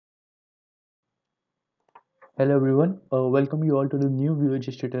Hello everyone, welcome you all to the new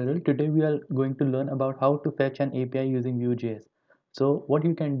Vue.js tutorial. Today we are going to learn about how to fetch an API using Vue.js. So what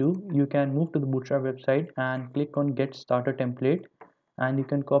you can do, you can move to the Bootstrap website and click on Get Starter Template, and you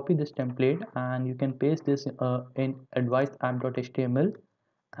can copy this template and you can paste this in advice.app.html.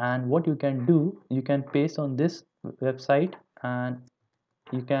 And what you can do, you can paste on this website and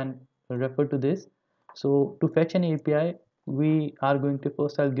you can refer to this. So to fetch an API, we are going to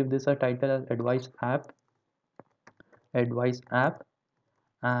first, I'll give this a title as advice app.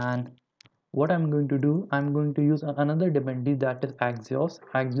 And what I'm going to do, I'm going to use another dependency, that is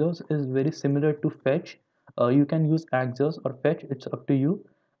Axios is very similar to fetch. You can use Axios or fetch, it's up to you.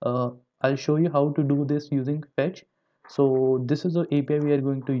 I'll show you how to do this using fetch. So this is the API we are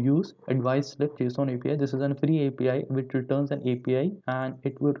going to use, advice select JSON API. This is a free API which returns an API, and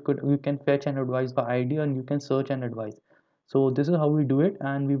you can fetch an advice by ID and you can search an advice. So this is how we do it,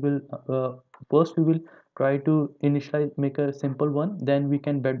 and we will first we will try to initialize, make a simple one, then we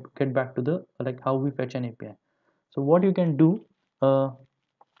can get back to the like how we fetch an API. So what you can do, uh,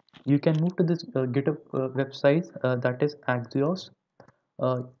 you can move to this GitHub website, that is Axios.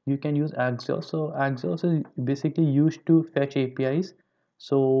 You can use Axios. So Axios is basically used to fetch APIs.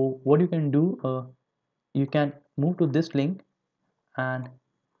 So what you can do, you can move to this link, and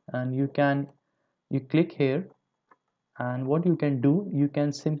you click here, and what you can do, you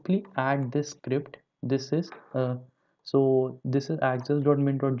can simply add this script. This is this is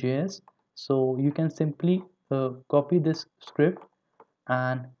access.mint.js. So you can simply copy this script,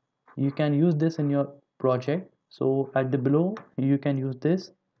 and you can use this in your project. So at the below you can use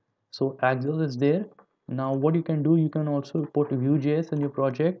this. So Axios is there. Now what you can do, you can also put Vue.js in your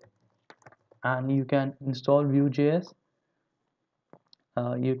project, and you can install Vue.js.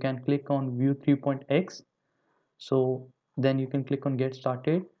 You can click on Vue 3.x. So then you can click on Get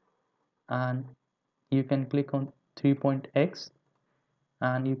Started, and you can click on 3.x,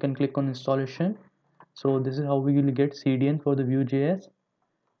 and you can click on installation. So this is how we will get CDN for the Vue.js,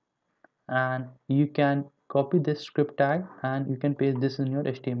 and you can copy this script tag and you can paste this in your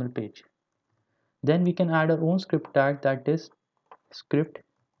HTML page. Then we can add our own script tag, that is script,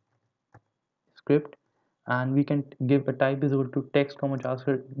 and we can give a type is equal to text comma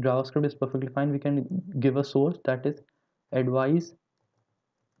JavaScript is perfectly fine. We can give a source, that is advice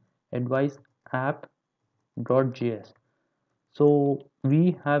app.js. So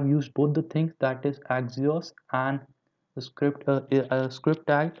we have used both the things, that is Axios and the script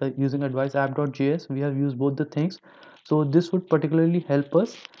tag using advice app.js. We have used both the things, so this would particularly help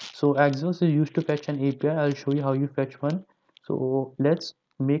us. So Axios is used to fetch an API. I'll show you how you fetch one. So let's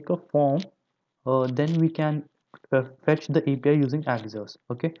make a form, then we can fetch the API using Axios.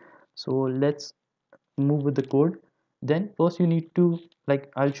 Okay, so let's move with the code. Then first you need to,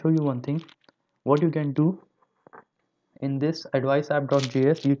 like, I'll show you one thing. What you can do in this advice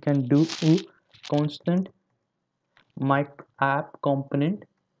app.js, you can do constant my app component,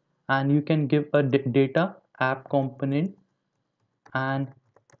 and you can give a data app component, and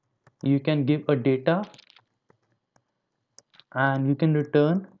you can give a data, and you can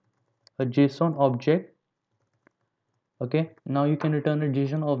return a JSON object. Okay, now you can return a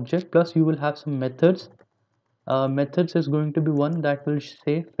JSON object, plus you will have some methods. Methods is going to be one that will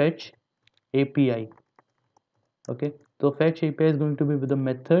say fetch API. Okay, so fetch API is going to be with the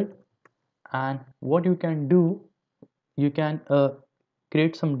method. And what you can do, you can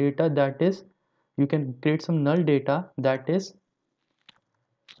create some data, that is, you can create some null data, that is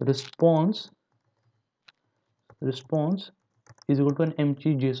response is equal to an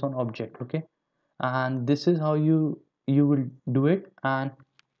empty JSON object. Okay, and this is how you will do it. And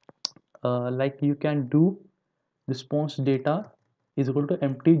like, you can do response data is equal to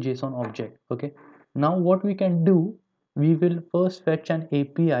empty JSON object. Okay, now what we can do, we will first fetch an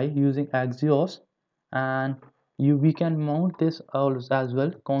API using Axios, and we can mount this as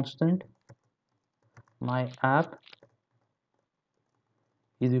well, constant my app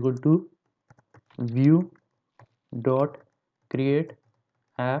is equal to view dot create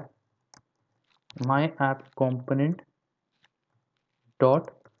app my app component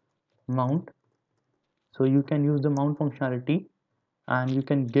dot mount. So you can use the mount functionality, and you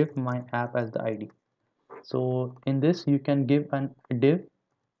can give my app as the ID. So in this you can give an div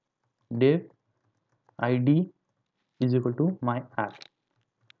ID is equal to my app.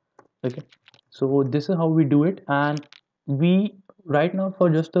 Okay, so this is how we do it. And we, right now, for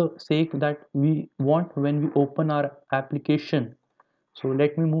just the sake that we want, when we open our application, so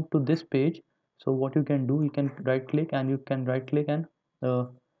let me move to this page. So what you can do, you can right click, and you can right click and uh,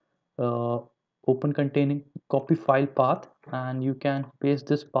 uh, open containing copy file path, and you can paste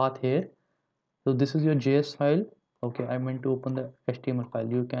this path here. So this is your JS file. Okay, I meant to open the HTML file.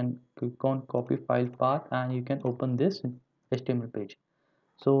 You can click on copy file path and you can open this HTML page.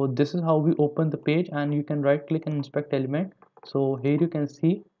 So this is how we open the page, and you can right click and inspect element. So here you can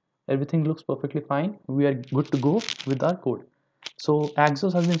see everything looks perfectly fine. We are good to go with our code. So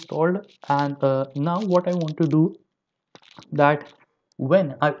Axios has been installed, and now what I want to do, that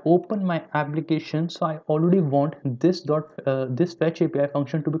when I open my application, so I already want this fetch API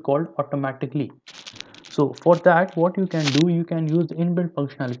function to be called automatically. So for that, what you can do, you can use the inbuilt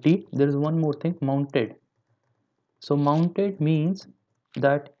functionality. There is one more thing, mounted. So mounted means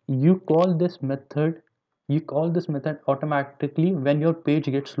that you call this method automatically when your page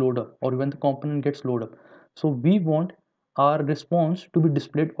gets loaded up or when the component gets loaded up. So we want our response to be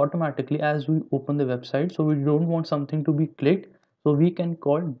displayed automatically as we open the website. So we don't want something to be clicked. So we can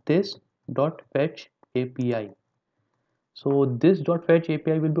call this dot fetch API. So this dot fetch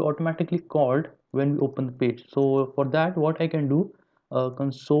API will be automatically called when we open the page. So for that, what I can do,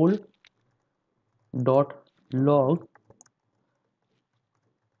 console dot log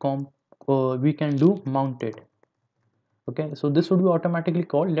we can do mounted. Okay, so this would be automatically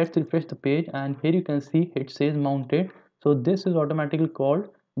called. Let's refresh the page, and here you can see it says mounted. So this is automatically called.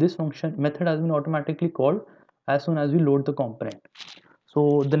 This function method has been automatically called as soon as we load the component.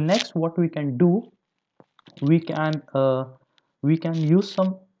 So the next, what we can do, we can uh, we can use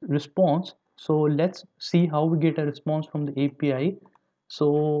some response. So let's see how we get a response from the API.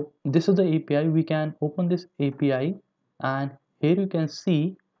 So this is the API. We can open this API, and here you can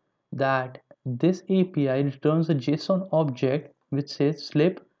see that this API returns a JSON object which says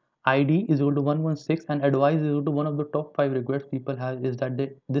slip ID is equal to 116 and advice is equal to one of the top 5 requests people have is that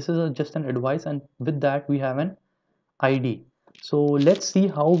this is just an advice, and with that we have an ID. So let's see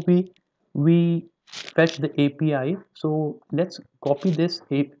how we fetch the API. So let's copy this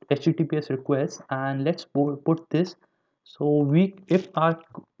HTTPS request and let's put this. So we if our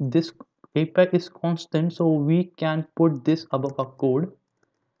this API is constant, so we can put this above our code.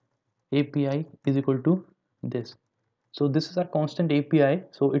 API is equal to this. So this is our constant API,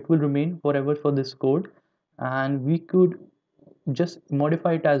 so it will remain forever for this code, and we could just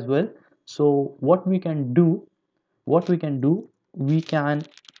modify it as well. So what we can do, we can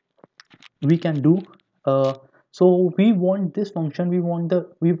we can do uh, so we want this function, we want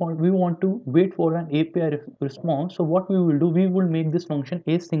to wait for an API response. So what we will do, we will make this function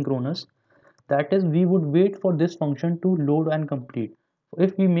asynchronous. That is, we would wait for this function to load and complete.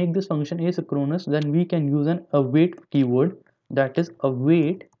 If we make this function asynchronous, then we can use an await keyword. That is,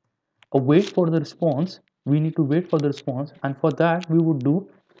 await for the response. We need to wait for the response, and for that we would do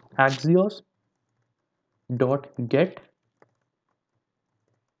axios dot get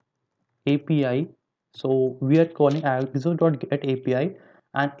API. So we are calling axios dot get API,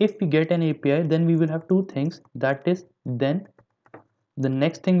 and if we get an API, then we will have two things. That is, then the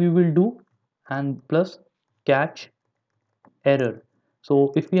next thing we will do, and plus catch error.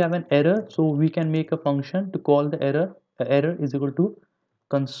 So if we have an error, so we can make a function to call the error. Error is equal to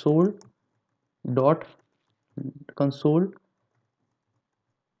console dot console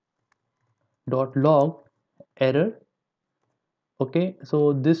dot log error. Okay,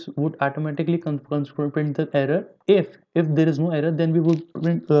 so this would automatically print the error. If there is no error, then we would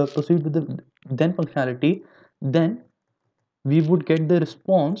proceed with the then functionality. Then we would get the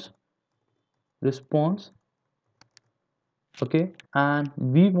response. Okay, and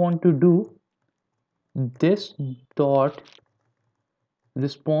we want to do this dot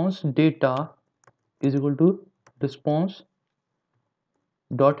response data is equal to response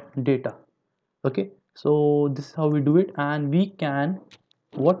dot data. Okay, so this is how we do it, and we can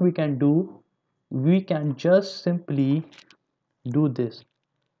what we can do, we can just simply do this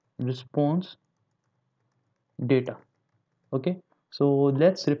response data. Okay, so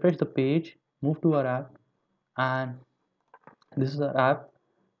let's refresh the page, move to our app, and this is our app.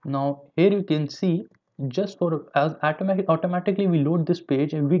 Now here you can see, just for as automatically we load this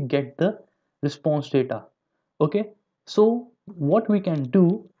page and we get the response data. Okay, so what we can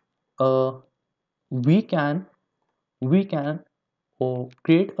do, uh, we can we can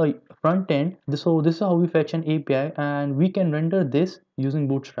create a front end. So this is how we fetch an API, and we can render this using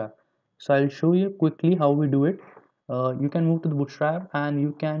Bootstrap. So I'll show you quickly how we do it. You can move to the Bootstrap and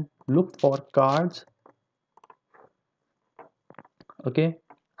you can look for cards. Okay,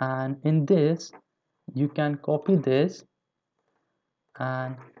 and in this you can copy this,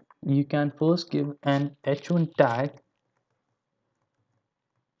 and you can first give an h1 tag,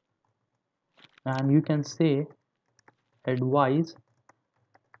 and you can say advise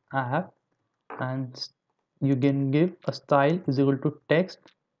app, and you can give a style is equal to text,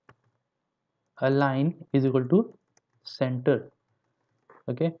 align is equal to center.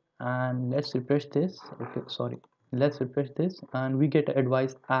 Okay, and let's refresh this. Okay, sorry, let's refresh this and we get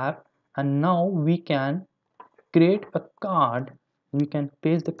advice app. And now we can create a card. We can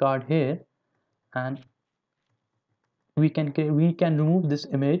paste the card here, and we can remove this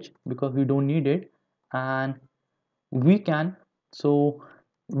image because we don't need it. And we can so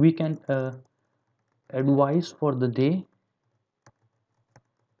we can advice for the day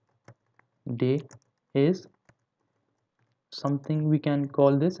is something. We can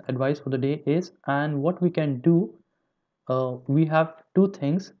call this advice for the day is. And what we can do, we have two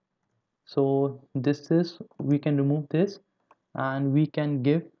things. So this is, we can remove this and we can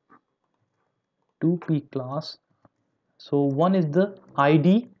give 2p class. So one is the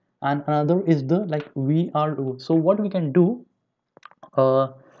id and another is the like we are. So uh, what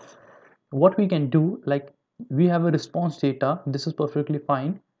we can do, like we have a response data, this is perfectly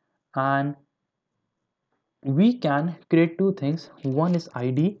fine. And we can create two things. One is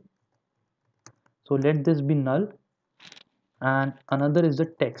id, so let this be null, and another is the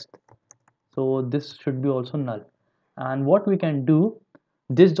text, so this should be also null. And what we can do,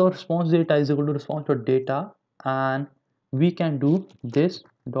 this dot response data is equal to response dot data, and we can do this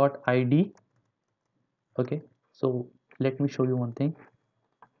dot id. Okay, so let me show you one thing.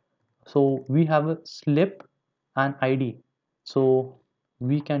 So we have a slip and id, so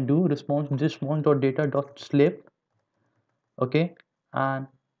we can do response dot data dot slip. Okay, and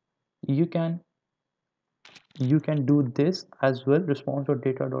you can do this as well, response dot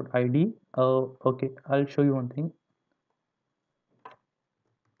data dot id. Okay, I'll show you one thing.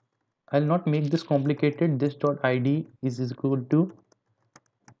 I'll not make this complicated. This dot id is equal to,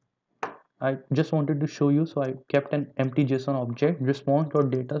 I just wanted to show you, so I kept an empty JSON object, response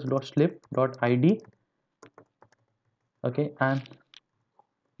dot data dot slip dot id. Okay, and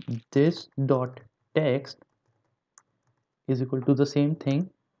this dot text is equal to the same thing,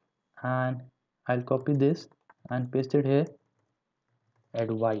 and I'll copy this and paste it here,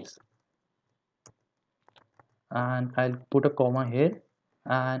 advice, and I'll put a comma here,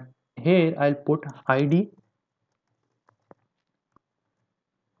 and here I'll put id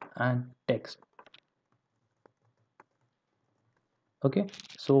and text. Okay,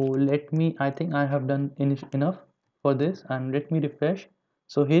 so let me, I think I have done enough for this, and let me refresh.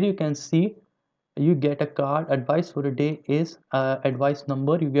 So here you can see you get a card. Advice for a day is advice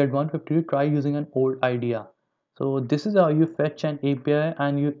number, you get 150. Try using an old idea. So this is how you fetch an API,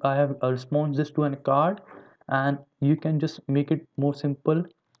 and I have a response this to a card, and you can just make it more simple.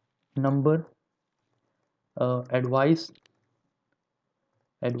 Number, advice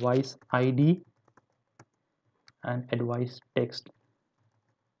id, and advice text,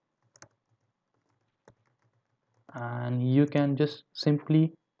 and you can just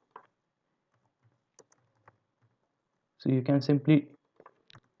simply, so you can simply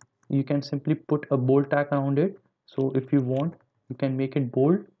put a bold tag around it. So if you want, you can make it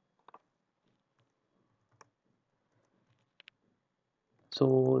bold.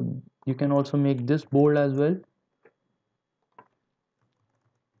 So you can also make this bold as well,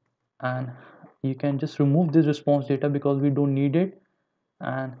 and you can just remove this response data because we don't need it.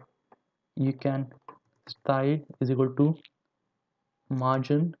 And you can style is equal to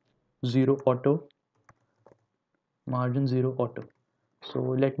margin 0 auto, margin 0 auto. So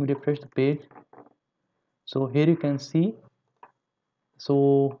let me refresh the page. So here you can see,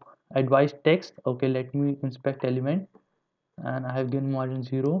 so advice text. Okay, let me inspect element, and I have given margin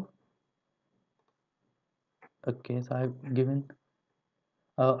 0. Okay, so I have given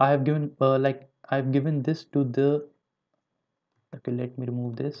like I've given this to the, okay, let me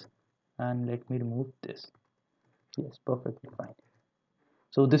remove this and let me remove this. Yes, perfectly fine.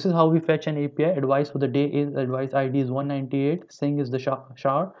 So this is how we fetch an API. Advice for the day is, advice ID is 198, sing is the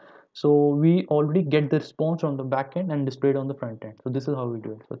char. So we already get the response from the backend and displayed on the front end. So this is how we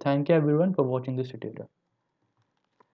do it. So thank you everyone for watching this tutorial.